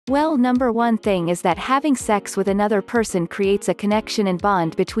Well, number one thing is that having sex with another person creates a connection and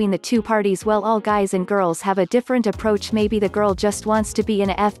bond between the two parties. Well, all guys and girls have a different approach. Maybe the girl just wants to be in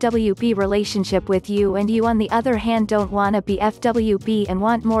a FWB relationship with you, and you on the other hand don't wanna be FWB and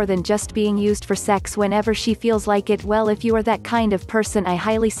want more than just being used for sex whenever she feels like it. Well, if you are that kind of person, I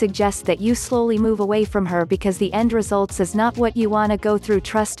highly suggest that you slowly move away from her, because the end results is not what you wanna go through.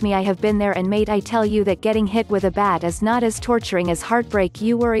 Trust me, I have been there, and mate, I tell you that getting hit with a bat is not as torturing as heartbreak.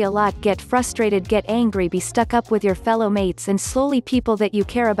 You worry a lot, get frustrated, get angry, be stuck up with your fellow mates, and slowly people that you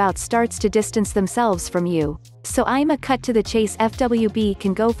care about starts to distance themselves from you. So I'm a cut to the chase. FWB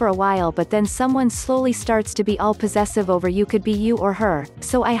can go for a while, but then someone slowly starts to be all possessive over you, could be you or her.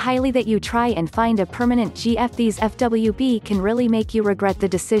 So I highly that you try and find a permanent GF. These FWB can really make you regret the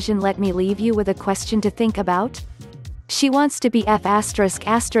decision. Let me leave you with a question to think about. She wants to be F***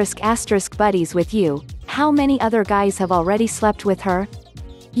 buddies with you. How many other guys have already slept with her?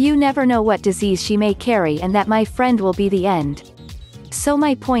 You never know what disease she may carry, and that, my friend, will be the end. So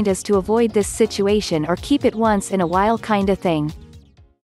my point is to avoid this situation, or keep it once in a while kinda thing.